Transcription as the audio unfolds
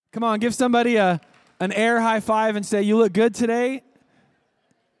Come on, give somebody an air high five and say, you look good today.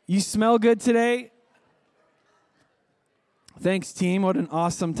 You smell good today. Thanks, team. What an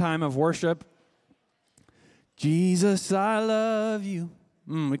awesome time of worship. Jesus, I love you.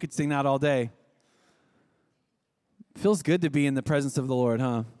 We could sing that all day. Feels good to be in the presence of the Lord,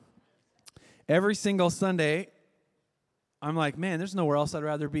 huh? Every single Sunday, I'm like, man, there's nowhere else I'd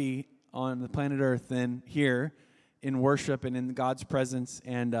rather be on the planet Earth than here in worship and in God's presence.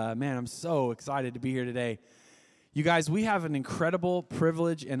 And man, I'm so excited to be here today. You guys, we have an incredible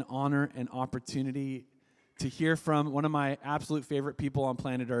privilege and honor and opportunity to hear from one of my absolute favorite people on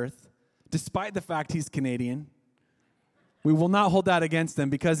planet Earth, despite the fact he's Canadian. We will not hold that against him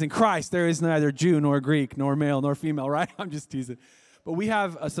because in Christ there is neither Jew nor Greek nor male nor female, right? I'm just teasing. But we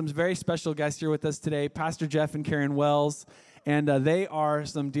have some very special guests here with us today, Pastor Jeff and Karen Wells. And they are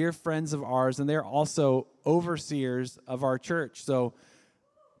some dear friends of ours, and they're also overseers of our church. So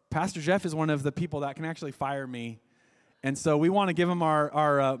Pastor Jeff is one of the people that can actually fire me. And so we want to give him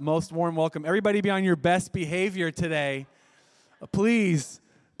our most warm welcome. Everybody be on your best behavior today. Please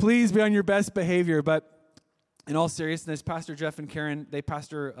be on your best behavior. But in all seriousness, Pastor Jeff and Karen, they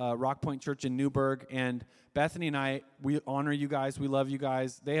pastor Rock Point Church in Newburgh. And Bethany and I, we honor you guys. We love you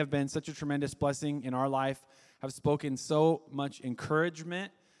guys. They have been such a tremendous blessing in our life. Have spoken so much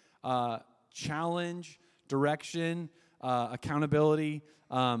encouragement, challenge, direction, accountability.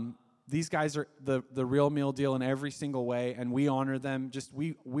 These guys are the real meal deal in every single way, and we honor them.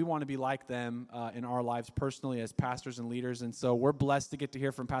 We want to be like them in our lives personally as pastors and leaders, and so we're blessed to get to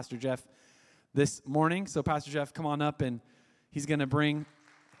hear from Pastor Jeff this morning. So Pastor Jeff, come on up, and he's going to bring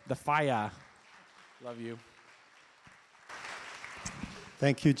the fire. Love you.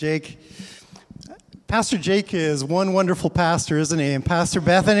 Thank you, Jake. Pastor Jake is one wonderful pastor, isn't he? And Pastor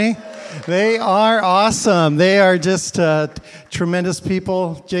Bethany, they are awesome. They are just tremendous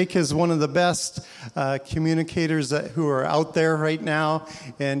people. Jake is one of the best communicators who are out there right now,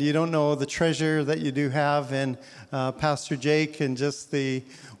 and you don't know the treasure that you do have in Pastor Jake and just the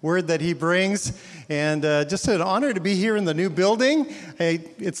word that he brings. And just an honor to be here in the new building.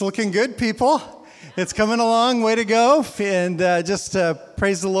 Hey, it's looking good, people. It's coming along. Way to go. And just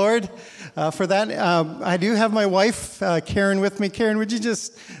praise the Lord. For that, I do have my wife, Karen, with me. Karen, would you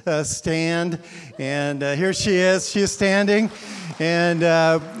just stand? And here she is. She is standing. And,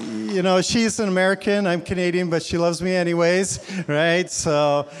 she's an American. I'm Canadian, but she loves me anyways, right?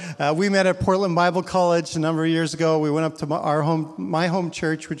 So we met at Portland Bible College a number of years ago. We went up to my home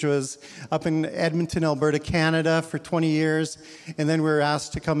church, which was up in Edmonton, Alberta, Canada, for 20 years. And then we were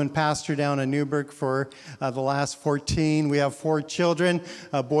asked to come and pastor down in Newburgh for the last 14. We have 4 children,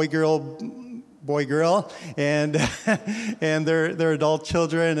 a boy, girl, and and they're adult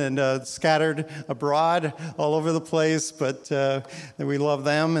children and scattered abroad all over the place, but we love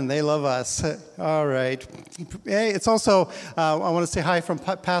them and they love us. All right. Hey, it's also I want to say hi from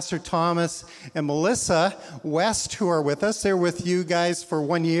Pastor Thomas and Melissa West, who are with us. They're with you guys for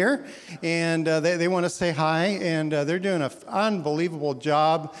 1 year, and they want to say hi, and they're doing an unbelievable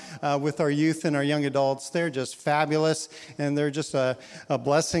job with our youth and our young adults. They're just fabulous, and they're just a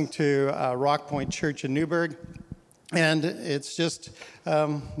blessing to Rock Point Church in Newburgh, and it's just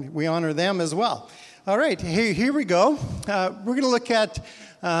we honor them as well. All right, here we go. We're going to look at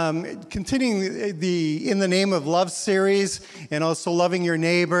continuing the In the Name of Love series and also loving your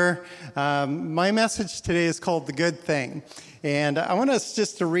neighbor. My message today is called The Good Thing, and I want us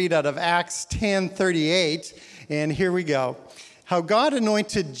just to read out of Acts 10:38, and here we go. How God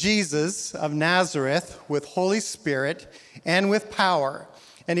anointed Jesus of Nazareth with Holy Spirit and with power,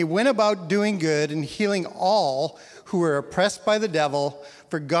 and he went about doing good and healing all who were oppressed by the devil,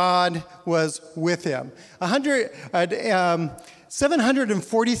 for God was with him.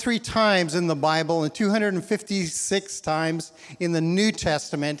 743 times in the Bible and 256 times in the New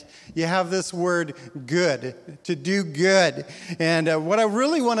Testament, you have this word good, to do good. And what I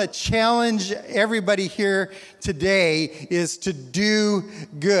really want to challenge everybody here today is to do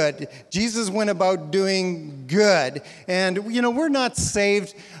good. Jesus went about doing good. And, we're not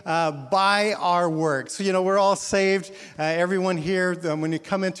saved by our works. We're all saved, everyone here, when you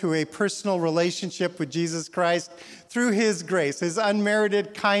come into a personal relationship with Jesus Christ, through his grace, his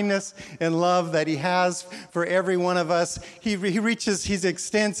unmerited kindness and love that he has for every one of us. He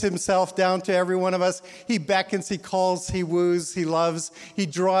extends himself down to every one of us. He beckons, he calls, he woos, he loves. He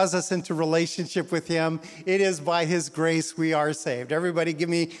draws us into relationship with him. It is by his grace we are saved. Everybody give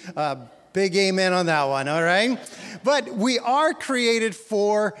me a Big amen on that one, all right? But we are created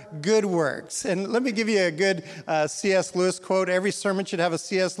for good works. And let me give you a good C.S. Lewis quote. Every sermon should have a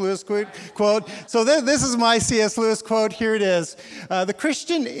C.S. Lewis quote. So this is my C.S. Lewis quote. Here it is. The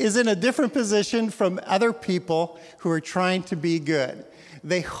Christian is in a different position from other people who are trying to be good.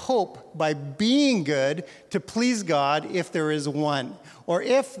 They hope by being good to please God if there is one. Or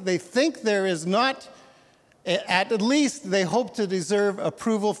if they think there is not, at least they hope to deserve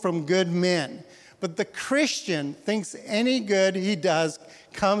approval from good men. But the Christian thinks any good he does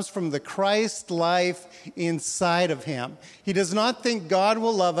comes from the Christ life inside of him. He does not think God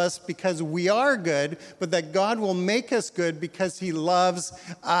will love us because we are good, but that God will make us good because he loves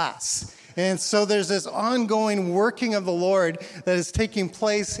us. And so there's this ongoing working of the Lord that is taking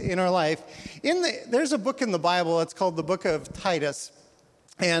place in our life. There's a book in the Bible, it's called the book of Titus.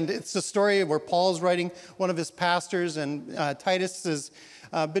 And it's a story where Paul's writing one of his pastors, and Titus has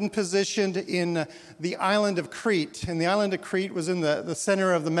been positioned in the island of Crete. And the island of Crete was in the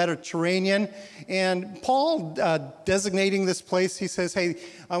center of the Mediterranean. And Paul, designating this place, he says, hey,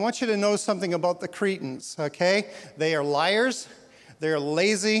 I want you to know something about the Cretans, okay? They are liars, they're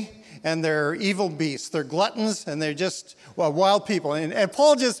lazy, and they're evil beasts. They're gluttons, and they're just wild people. And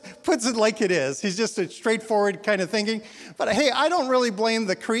Paul just puts it like it is. He's just a straightforward kind of thinking. But hey, I don't really blame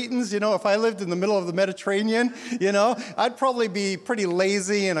the Cretans. If I lived in the middle of the Mediterranean, I'd probably be pretty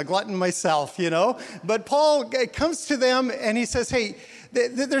lazy and a glutton myself, But Paul comes to them, and he says, hey,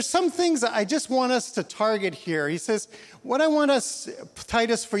 there's some things that I just want us to target here. He says, what I want us,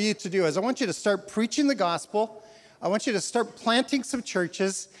 Titus, for you to do is I want you to start preaching the gospel. I want you to start planting some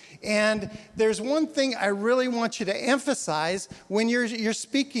churches. And there's one thing I really want you to emphasize when you're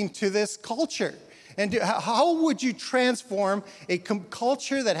speaking to this culture. And how would you transform a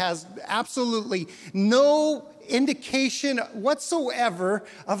culture that has absolutely no indication whatsoever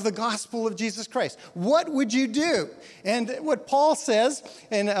of the gospel of Jesus Christ? What would you do? And what Paul says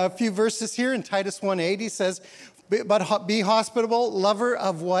in a few verses here in Titus 1:8, he says, but be hospitable, lover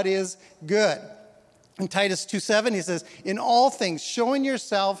of what is good. In Titus 2:7, he says, in all things, showing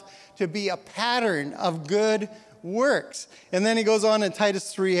yourself to be a pattern of good works. And then he goes on in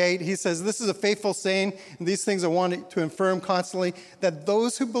Titus 3:8, he says, this is a faithful saying, and these things I want to affirm constantly, that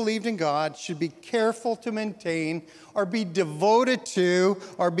those who believed in God should be careful to maintain or be devoted to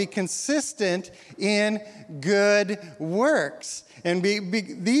or be consistent in good works. And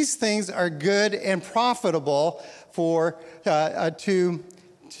these things are good and profitable for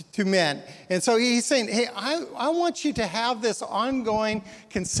to men. And so he's saying, hey, I want you to have this ongoing,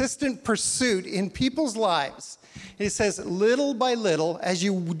 consistent pursuit in people's lives. He says, little by little, as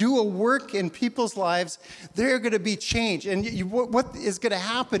you do a work in people's lives, they're going to be changed. And what is going to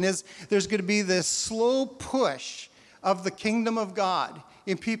happen is there's going to be this slow push of the kingdom of God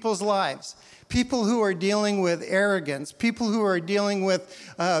in people's lives. People who are dealing with arrogance, people who are dealing with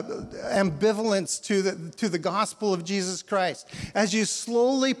ambivalence to the gospel of Jesus Christ. As you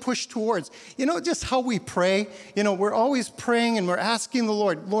slowly push towards, just how we pray, we're always praying and we're asking the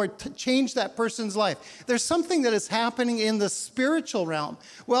Lord, to change that person's life. There's something that is happening in the spiritual realm.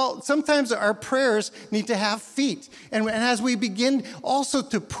 Well, sometimes our prayers need to have feet. And as we begin also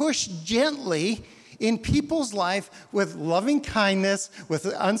to push gently in people's life with loving kindness, with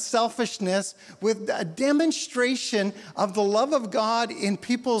unselfishness, with a demonstration of the love of God in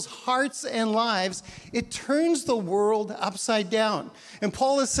people's hearts and lives, it turns the world upside down. And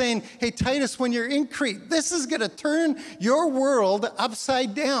Paul is saying, hey, Titus, when you're in Crete, this is going to turn your world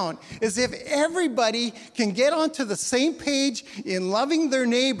upside down. As if everybody can get onto the same page in loving their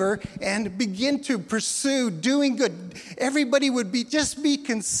neighbor and begin to pursue doing good. Everybody would just be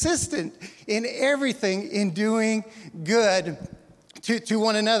consistent in everything in doing good to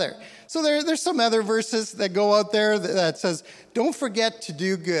one another. So there's some other verses that go out there that says, don't forget to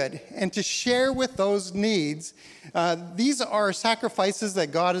do good and to share with those needs. These are sacrifices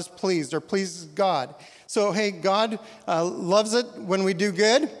that God is pleased or pleases God. So, hey, God loves it when we do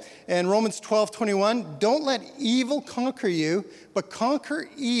good. And Romans 12:21, don't let evil conquer you, but conquer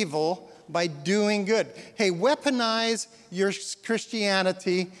evil by doing good. Hey, weaponize your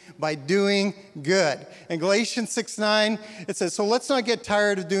Christianity by doing good. In Galatians 6:9, it says, so let's not get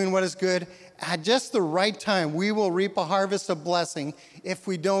tired of doing what is good. At just the right time, we will reap a harvest of blessing if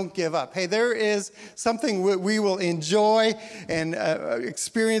we don't give up. Hey, there is something we will enjoy and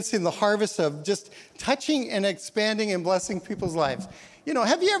experiencing the harvest of just touching and expanding and blessing people's lives.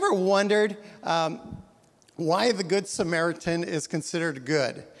 Have you ever wondered why the Good Samaritan is considered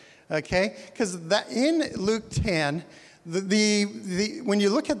good? Okay, because in Luke 10, when you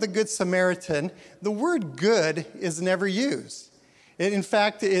look at the Good Samaritan, the word good is never used. In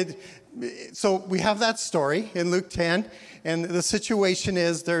fact, so we have that story in Luke 10, and the situation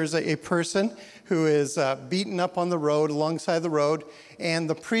is there's a person who is beaten up on the road, alongside the road, and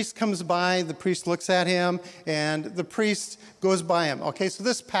the priest comes by, the priest looks at him, and the priest goes by him. Okay, so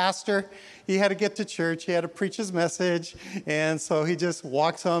this pastor, he had to get to church, he had to preach his message, and so he just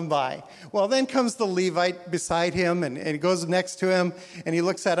walks on by. Well, then comes the Levite beside him, and he goes next to him, and he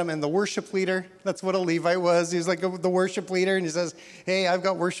looks at him, and the worship leader, that's what a Levite was, he's like the worship leader, and he says, hey, I've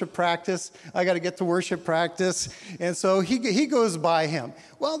got worship practice, I got to get to worship practice, and so he goes by him.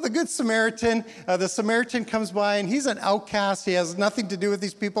 Well, the Good Samaritan, the Samaritan comes by, and he's an outcast, he has nothing to do with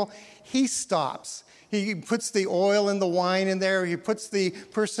these people. He stops. He puts the oil and the wine in there. He puts the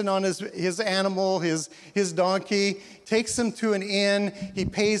person on his animal, his donkey, takes him to an inn. He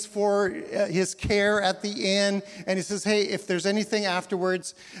pays for his care at the inn. And he says, hey, if there's anything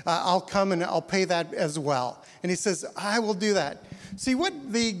afterwards, I'll come and I'll pay that as well. And he says, I will do that. See,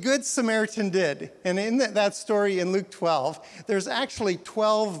 what the Good Samaritan did, and in that story in Luke 12, there's actually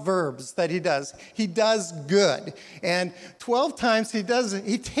 12 verbs that he does. He does good. And 12 times he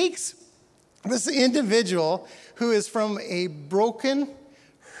takes this individual who is from a broken,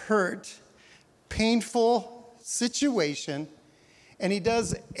 hurt, painful situation, and he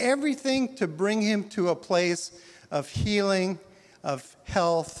does everything to bring him to a place of healing, of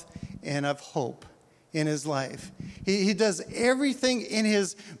health, and of hope in his life. He does everything in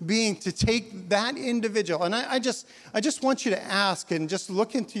his being to take that individual. And I just want you to ask and just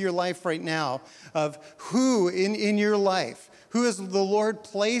look into your life right now of who in your life, who has the Lord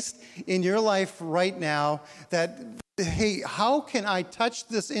placed in your life right now that, hey, how can I touch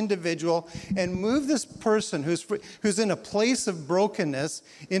this individual and move this person who's in a place of brokenness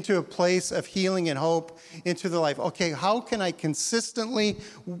into a place of healing and hope into their life? Okay, how can I consistently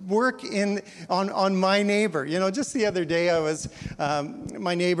work on my neighbor? You know, just the other day I was,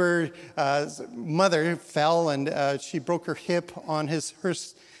 my neighbor's mother fell and she broke her hip on his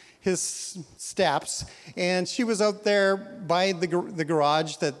steps, and she was out there by the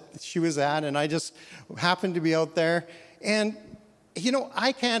garage that she was at, and I just happened to be out there, and you know,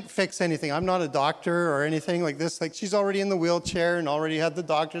 I can't fix anything. I'm not a doctor or anything like this. Like, she's already in the wheelchair and already had the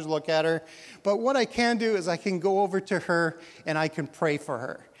doctors look at her, but what I can do is I can go over to her and I can pray for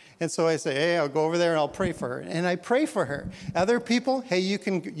her. And so I say, hey, I'll go over there and I'll pray for her. And I pray for her. Other people, hey, you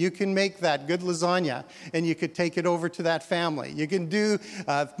can make that good lasagna and you could take it over to that family. You can do,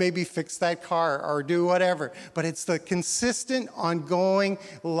 maybe fix that car or do whatever. But it's the consistent, ongoing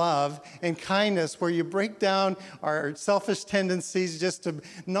love and kindness where you break down our selfish tendencies just to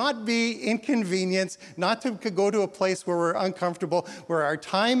not be inconvenienced, not to go to a place where we're uncomfortable, where our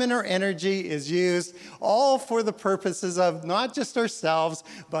time and our energy is used all for the purposes of not just ourselves,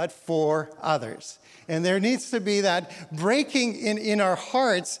 but for others. And there needs to be that breaking in our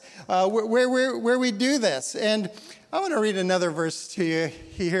hearts where we do this. And I want to read another verse to you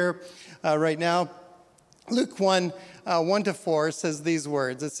here right now. Luke 1, 1-4 says these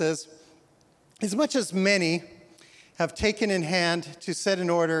words. It says, as much as many have taken in hand to set in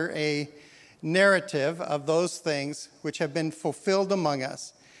order a narrative of those things which have been fulfilled among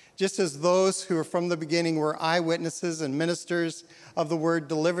us, just as those who are from the beginning were eyewitnesses and ministers of the word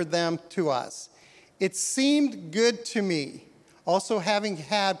delivered them to us. It seemed good to me, also having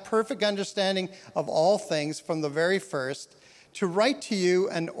had perfect understanding of all things from the very first, to write to you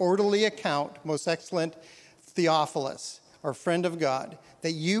an orderly account, most excellent Theophilus, our friend of God,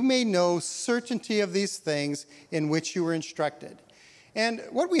 that you may know certainty of these things in which you were instructed. And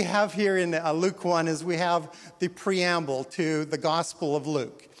what we have here in Luke 1 is we have the preamble to the Gospel of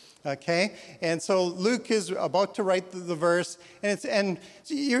Luke. Okay, and so Luke is about to write the verse, and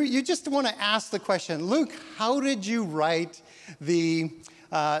you just want to ask the question, Luke, how did you write the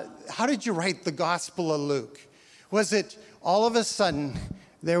Gospel of Luke? Was it all of a sudden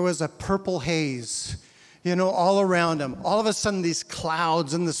there was a purple haze, you know, all around him? All of a sudden these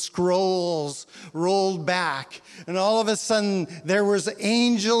clouds and the scrolls rolled back, and all of a sudden there was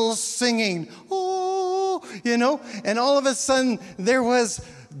angels singing, oh, you know, and all of a sudden there was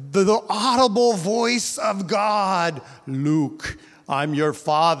the audible voice of God, Luke, I'm your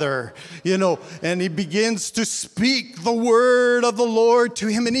father, you know, and he begins to speak the word of the Lord to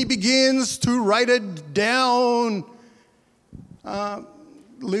him, and he begins to write it down.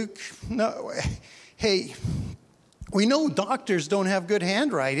 Luke, no, hey, we know doctors don't have good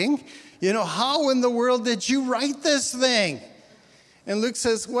handwriting. You know, how in the world did you write this thing? And Luke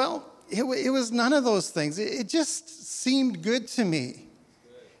says, well, it was none of those things. It just seemed good to me.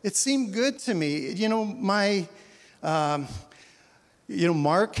 It seemed good to me. You know,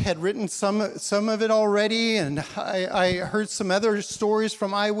 Mark had written some of it already, and I heard some other stories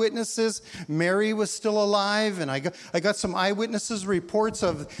from eyewitnesses. Mary was still alive, and I got some eyewitnesses' reports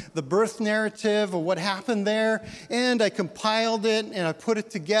of the birth narrative of what happened there, and I compiled it and I put it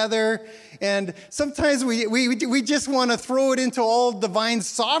together. And sometimes we just want to throw it into all divine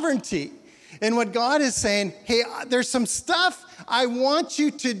sovereignty. And what God is saying, hey, there's some stuff I want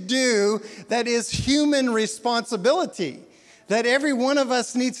you to do that is human responsibility, that every one of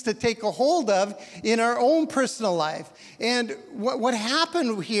us needs to take a hold of in our own personal life. And what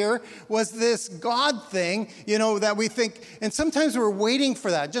happened here was this God thing, that we think, and sometimes we're waiting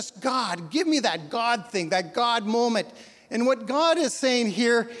for that. Just God, give me that God thing, that God moment. And what God is saying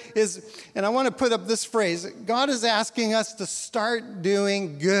here is, and I want to put up this phrase, God is asking us to start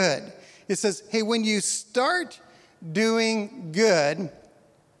doing good. It says, hey, when you start doing good,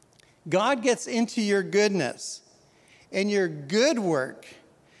 God gets into your goodness. And your good work,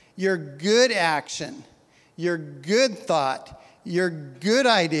 your good action, your good thought, your good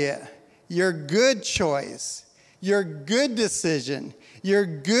idea, your good choice, your good decision, your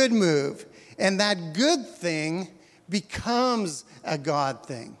good move, and that good thing becomes a God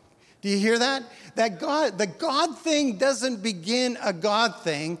thing. Do you hear that? The God thing doesn't begin a God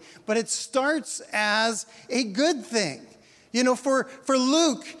thing, but it starts as a good thing. For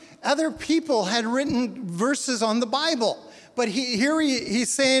Luke, other people had written verses on the Bible. But he's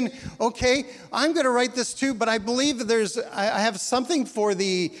saying, okay, I'm going to write this too, but I believe that I have something for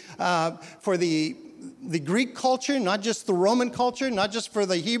the Greek culture, not just the Roman culture, not just for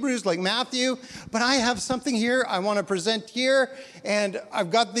the Hebrews like Matthew, but I have something here I want to present here, and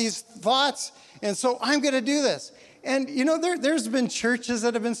I've got these thoughts, and so I'm going to do this. And, there's been churches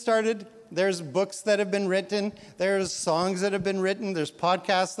that have been started. There's books that have been written. There's songs that have been written. There's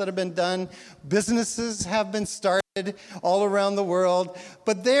podcasts that have been done. Businesses have been started all around the world.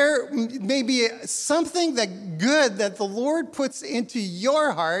 But there may be something good that the Lord puts into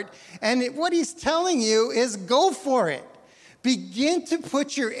your heart. And what he's telling you is go for it. Begin to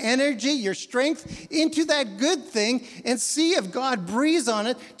put your energy, your strength into that good thing and see if God breathes on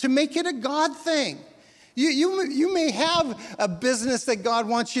it to make it a God thing. You may have a business that God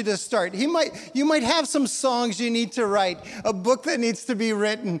wants you to start. You might have some songs you need to write, a book that needs to be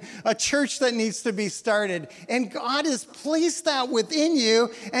written, a church that needs to be started. And God has placed that within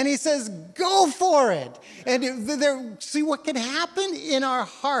you, and he says, go for it. And see, what can happen in our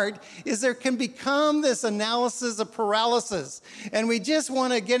heart is there can become this analysis of paralysis. And we just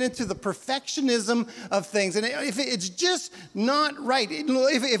want to get into the perfectionism of things. And if it's just not right,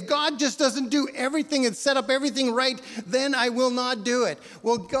 if God just doesn't do everything and set up everything right, then I will not do it.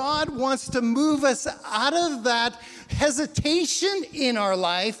 Well, God wants to move us out of that hesitation in our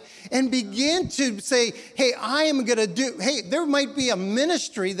life and begin to say, hey, there might be a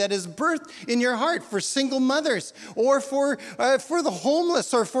ministry that is birthed in your heart for single mothers or for the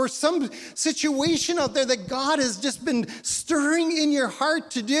homeless or for some situation out there that God has just been stirring in your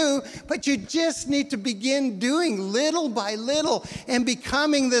heart to do, but you just need to begin doing little by little and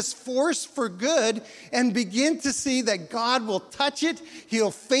becoming this force for good and begin to see that God will touch it,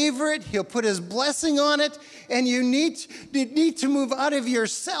 he'll favor it, he'll put his blessing on it, and you need to move out of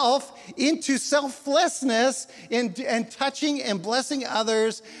yourself into selflessness and touching and blessing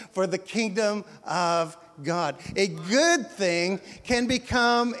others for the kingdom of God. A good thing can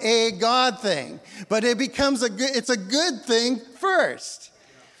become a God thing, but it's a good thing first.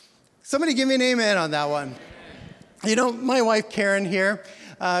 Somebody give me an amen on that one. My wife Karen here,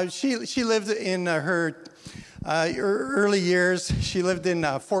 she lived in her early years. She lived in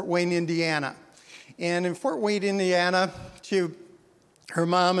Fort Wayne, Indiana. And in Fort Wayne, Indiana, her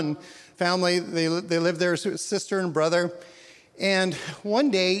mom and family, they lived there, sister and brother. And one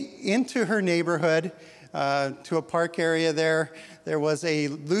day, into her neighborhood, to a park area there was a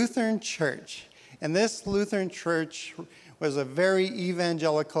Lutheran church. And this Lutheran church was a very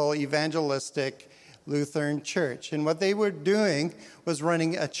evangelistic Lutheran church. And what they were doing was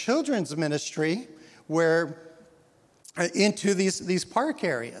running a children's ministry into these park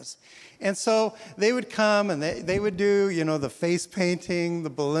areas. And so they would come and they would do, the face painting, the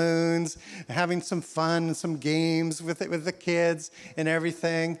balloons, having some fun and some games with the kids and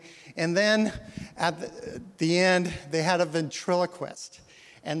everything. And then at the end, they had a ventriloquist.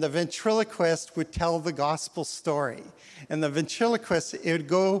 And the ventriloquist would tell the gospel story. And the ventriloquist, it would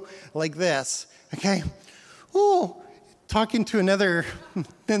go like this, okay? Ooh, talking to another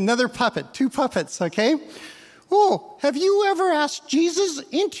puppet, two puppets, okay? Oh, have you ever asked Jesus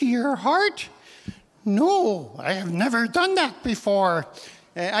into your heart? No, I have never done that before.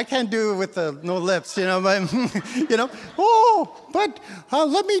 And I can't do it with the no lips, but, but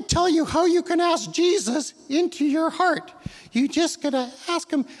let me tell you how you can ask Jesus into your heart. You just got to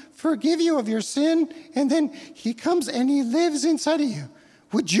ask him, forgive you of your sin, and then he comes and he lives inside of you.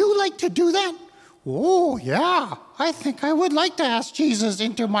 Would you like to do that? Oh, yeah, I think I would like to ask Jesus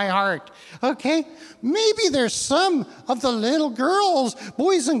into my heart. Okay, maybe there's some of the little girls,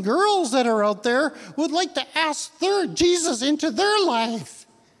 boys and girls that are out there would like to ask their Jesus into their life.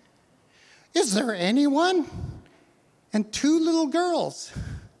 Is there anyone? And 2 little girls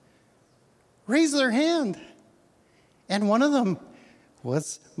raised their hand. And one of them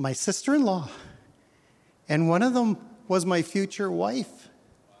was my sister-in-law. And one of them was my future wife.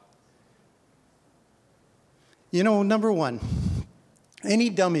 Number 1, any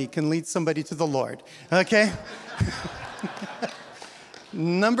dummy can lead somebody to the Lord, okay?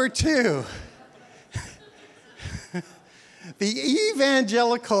 Number 2, the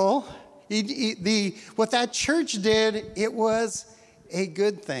evangelical, what that church did, it was a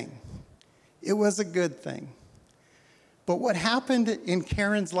good thing. It was a good thing. But what happened in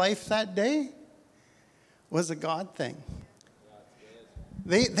Karen's life that day was a God thing.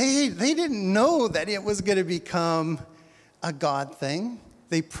 They didn't know that it was going to become a God thing.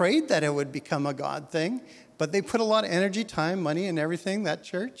 They prayed that it would become a God thing, but they put a lot of energy, time, money, and everything, that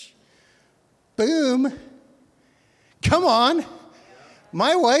church. Boom. Come on.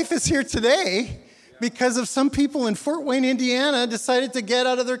 My wife is here today because of some people in Fort Wayne, Indiana, decided to get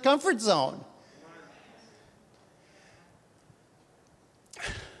out of their comfort zone.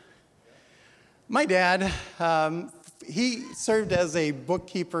 My dad, he served as a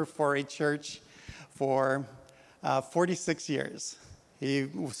bookkeeper for a church for 46 years.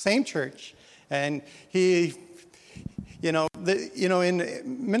 Same church, and he, in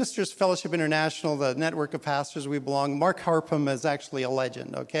Ministers Fellowship International, the network of pastors we belong, Mark Harpham is actually a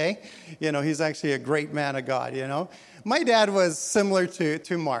legend. Okay, he's actually a great man of God. My dad was similar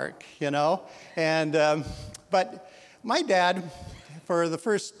to Mark. And but my dad, for the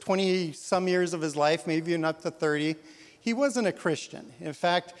first 20-some years of his life, maybe even up to 30, he wasn't a Christian. In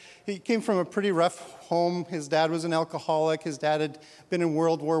fact, he came from a pretty rough home. His dad was an alcoholic. His dad had been in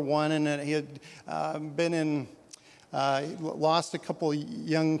World War I, and he had lost a couple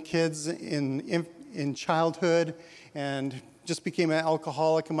young kids in childhood and just became an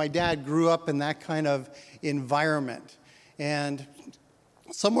alcoholic. And my dad grew up in that kind of environment. And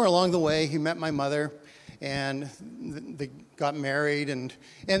somewhere along the way, he met my mother, and they got married and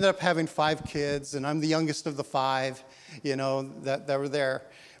ended up having 5 kids, and I'm the youngest of the 5, that were there.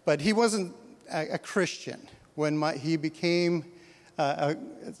 But he wasn't a Christian when he became,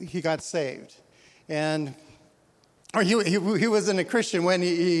 he got saved. Or he wasn't a Christian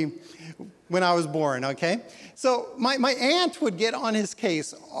when I was born, okay? So my aunt would get on his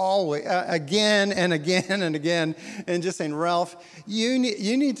case always, again and again and again, and just saying, Ralph, you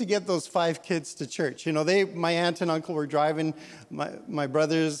need to get those 5 kids to church. My aunt and uncle were driving my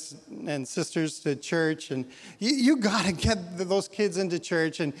brothers and sisters to church, and you got to get those kids into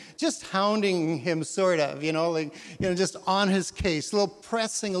church, and just hounding him sort of, just on his case, a little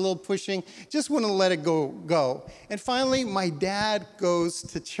pressing, a little pushing, just wouldn't let it go. And finally, my dad goes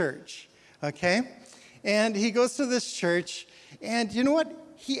to church, okay? And he goes to this church, and you know what?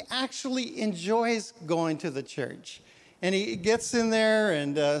 He actually enjoys going to the church. And he gets in there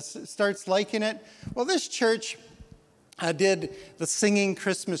and starts liking it. Well, this church did the singing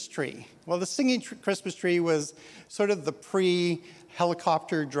Christmas tree. Well, the singing Christmas tree was sort of the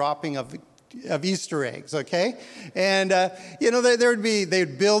pre-helicopter dropping of Easter eggs, okay? And,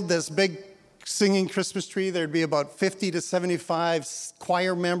 they'd build this big singing Christmas tree. There'd be about 50 to 75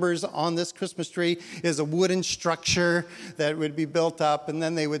 choir members on this Christmas tree. Is a wooden structure that would be built up, and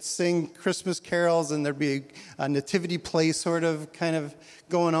then they would sing Christmas carols, and there'd be a nativity play kind of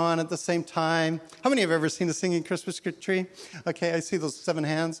going on at the same time. How many have ever seen a singing Christmas tree? Okay, I see those 7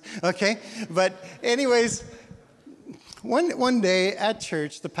 hands. Okay, but anyways, one day at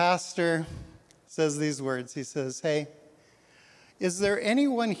church, the pastor says these words. He says, "Hey, is there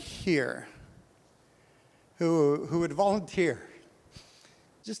anyone here who would volunteer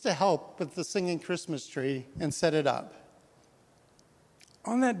just to help with the singing Christmas tree and set it up?"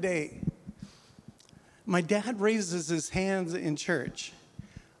 On that day, my dad raises his hands in church,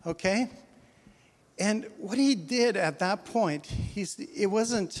 okay? And what he did at that point, it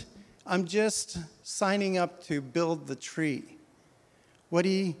wasn't, I'm just signing up to build the tree. What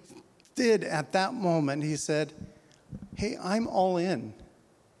he did at that moment, he said, "Hey, I'm all in.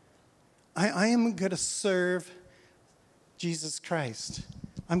 I am going to serve Jesus Christ.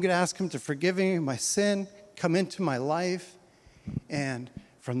 I'm going to ask him to forgive me my sin, come into my life, And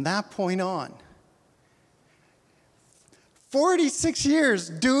from that point on, 46 years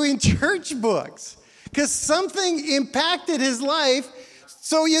doing church books because something impacted his life.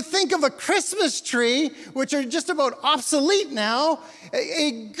 So you think of a Christmas tree, which are just about obsolete now,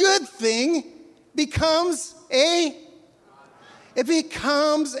 a good thing becomes a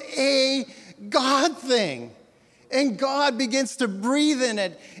God thing. And God begins to breathe in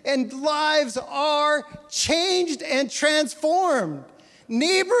it. And lives are changed and transformed.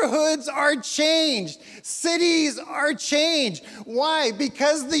 Neighborhoods are changed. Cities are changed. Why?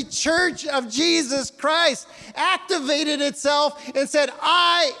 Because the church of Jesus Christ activated itself and said,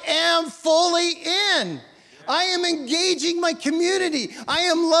 I am fully in. I am engaging my community. I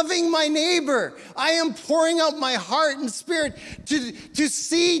am loving my neighbor. I am pouring out my heart and spirit to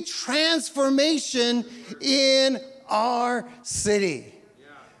see transformation in our city. Yeah.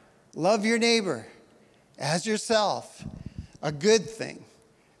 Love your neighbor as yourself. A good thing,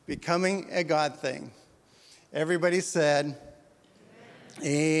 becoming a God thing. Everybody said,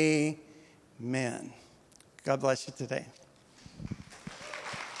 Amen. God bless you today.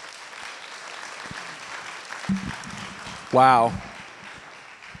 Wow.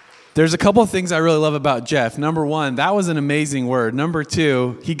 There's a couple of things I really love about Jeff. Number one, that was an amazing word. Number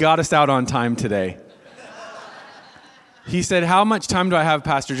two, he got us out on time today. He said, how much time do I have,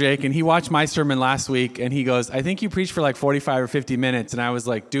 Pastor Jake? And he watched my sermon last week, and he goes, I think you preached for like 45 or 50 minutes. And I was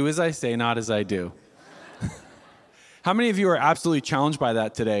like, do as I say, not as I do. How many of you are absolutely challenged by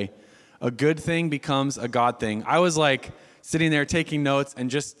that today? A good thing becomes a God thing. I was like sitting there taking notes and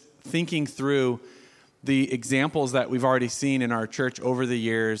just thinking through the examples that we've already seen in our church over the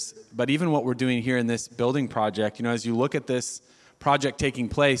years, but even what we're doing here in this building project. You know, as you look at this project taking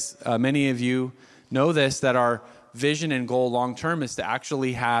place, many of you know this, that our vision and goal long-term is to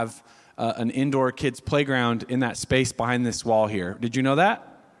actually have an indoor kids playground in that space behind this wall here. Did you know that?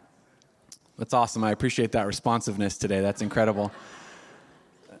 That's awesome. I appreciate that responsiveness today. That's incredible.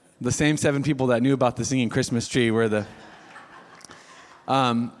 The same 7 people that knew about the singing Christmas tree were the...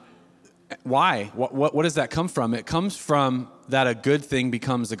 Why? What does that come from? It comes from that a good thing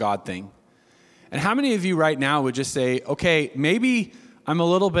becomes a God thing. And how many of you right now would just say, okay, maybe I'm a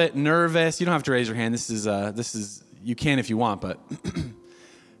little bit nervous. You don't have to raise your hand. This is you can if you want, but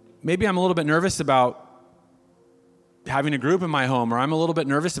maybe I'm a little bit nervous about having a group in my home, or I'm a little bit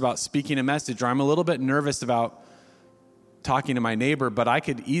nervous about speaking a message, or I'm a little bit nervous about talking to my neighbor, but I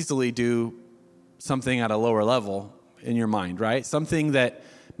could easily do something at a lower level in your mind, right? Something that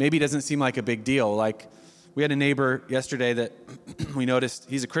maybe doesn't seem like a big deal. Like we had a neighbor yesterday that we noticed,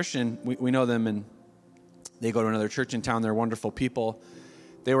 he's a Christian. We know them, and they go to another church in town. They're wonderful people.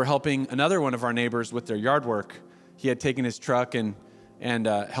 They were helping another one of our neighbors with their yard work. He had taken his truck and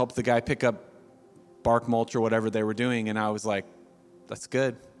helped the guy pick up bark mulch or whatever they were doing. And I was like, that's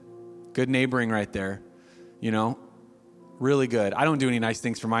good. Good neighboring right there. You know, really good. I don't do any nice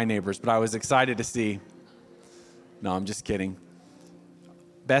things for my neighbors, but I was excited to see. No, I'm just kidding.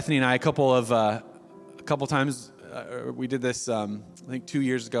 Bethany and I, a couple times, we did this, I think 2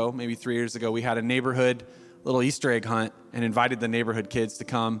 years ago, maybe 3 years ago. We had a neighborhood little Easter egg hunt and invited the neighborhood kids to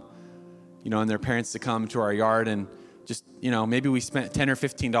come, you know, and their parents to come to our yard. And just, you know, maybe we spent $10 or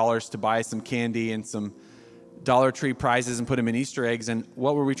 $15 to buy some candy and some Dollar Tree prizes and put them in Easter eggs. And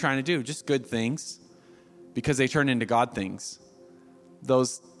what were we trying to do? Just good things, because they turn into God things.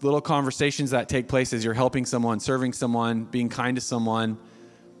 Those little conversations that take place as you're helping someone, serving someone, being kind to someone,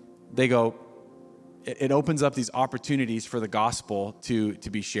 it opens up these opportunities for the gospel to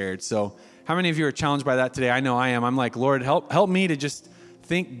be shared. So how many of you are challenged by that today? I know I am. I'm like, Lord, help me to just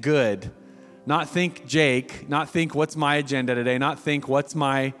think good, not think Jake, not think what's my agenda today, not think what's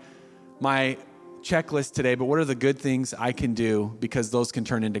my checklist today, but what are the good things I can do, because those can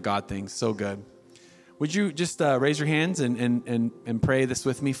turn into God things. So good. Would you just raise your hands and pray this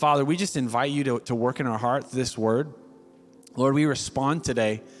with me? Father, we just invite you to work in our heart this word. Lord, we respond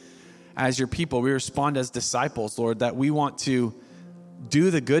today as your people. We respond as disciples, Lord, that we want to do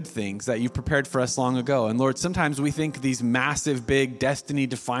the good things that you've prepared for us long ago. And Lord, sometimes we think these massive, big,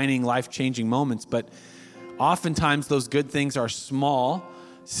 destiny-defining, life-changing moments, but oftentimes those good things are small,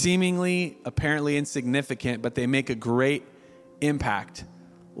 seemingly, apparently insignificant, but they make a great impact.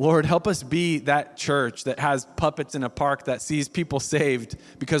 Lord, help us be that church that has puppets in a park that sees people saved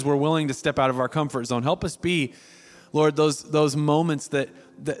because we're willing to step out of our comfort zone. Help us be, Lord, those moments that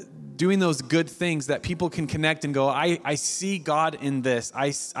doing those good things that people can connect and go, I see God in this.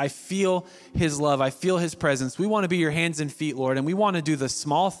 I feel his love. I feel his presence. We want to be your hands and feet, Lord, and we want to do the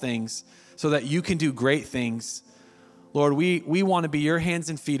small things so that you can do great things. Lord, we want to be your hands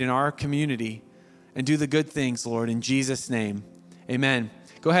and feet in our community and do the good things, Lord, in Jesus' name. Amen.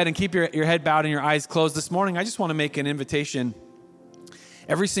 Go ahead and keep your head bowed and your eyes closed. This morning, I just want to make an invitation.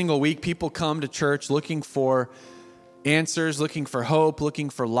 Every single week, people come to church looking for answers, looking for hope, looking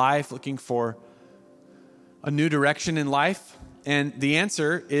for life, looking for a new direction in life. And the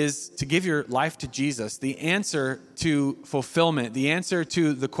answer is to give your life to Jesus. The answer to fulfillment, the answer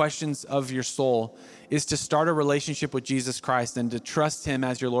to the questions of your soul is to start a relationship with Jesus Christ and to trust him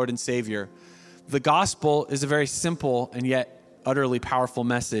as your Lord and Savior. The gospel is a very simple and yet utterly powerful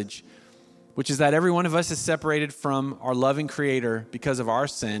message, which is that every one of us is separated from our loving Creator because of our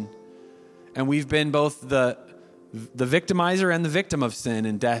sin. And we've been both the victimizer and the victim of sin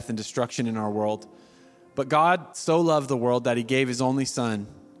and death and destruction in our world. But God so loved the world that he gave his only Son,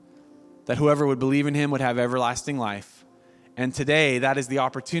 that whoever would believe in him would have everlasting life. And today, that is the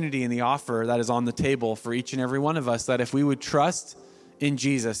opportunity and the offer that is on the table for each and every one of us, that if we would trust in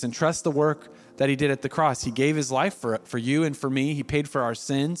Jesus and trust the work that he did at the cross. He gave his life for you and for me. He paid for our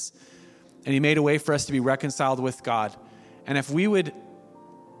sins, and he made a way for us to be reconciled with God. And if we would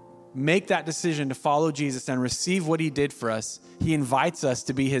make that decision to follow Jesus and receive what he did for us, he invites us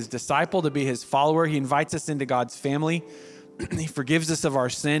to be his disciple, to be his follower. He invites us into God's family. He forgives us of our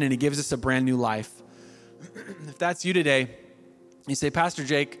sin, and he gives us a brand new life. If that's you today, you say, Pastor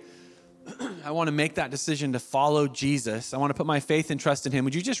Jake, I want to make that decision to follow Jesus. I want to put my faith and trust in him.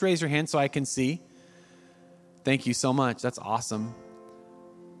 Would you just raise your hand so I can see? Thank you so much. That's awesome.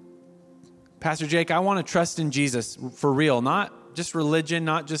 Pastor Jake, I want to trust in Jesus for real, not just religion,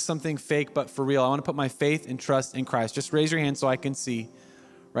 not just something fake, but for real. I want to put my faith and trust in Christ. Just raise your hand so I can see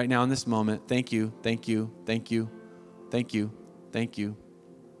right now in this moment. Thank you, thank you, thank you, thank you, thank you,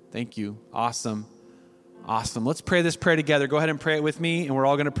 thank you. Awesome. Awesome. Let's pray this prayer together. Go ahead and pray it with me, and we're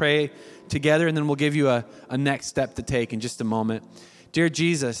all going to pray together, and then we'll give you a next step to take in just a moment. Dear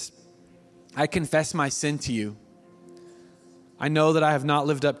Jesus, I confess my sin to you. I know that I have not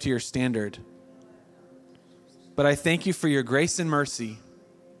lived up to your standard, but I thank you for your grace and mercy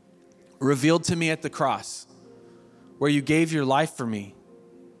revealed to me at the cross, where you gave your life for me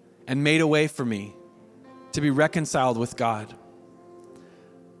and made a way for me to be reconciled with God.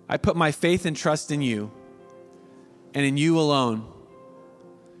 I put my faith and trust in you and in you alone.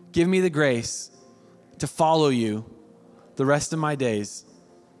 Give me the grace to follow you the rest of my days.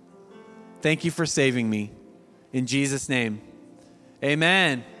 Thank you for saving me. In Jesus' name,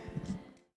 amen.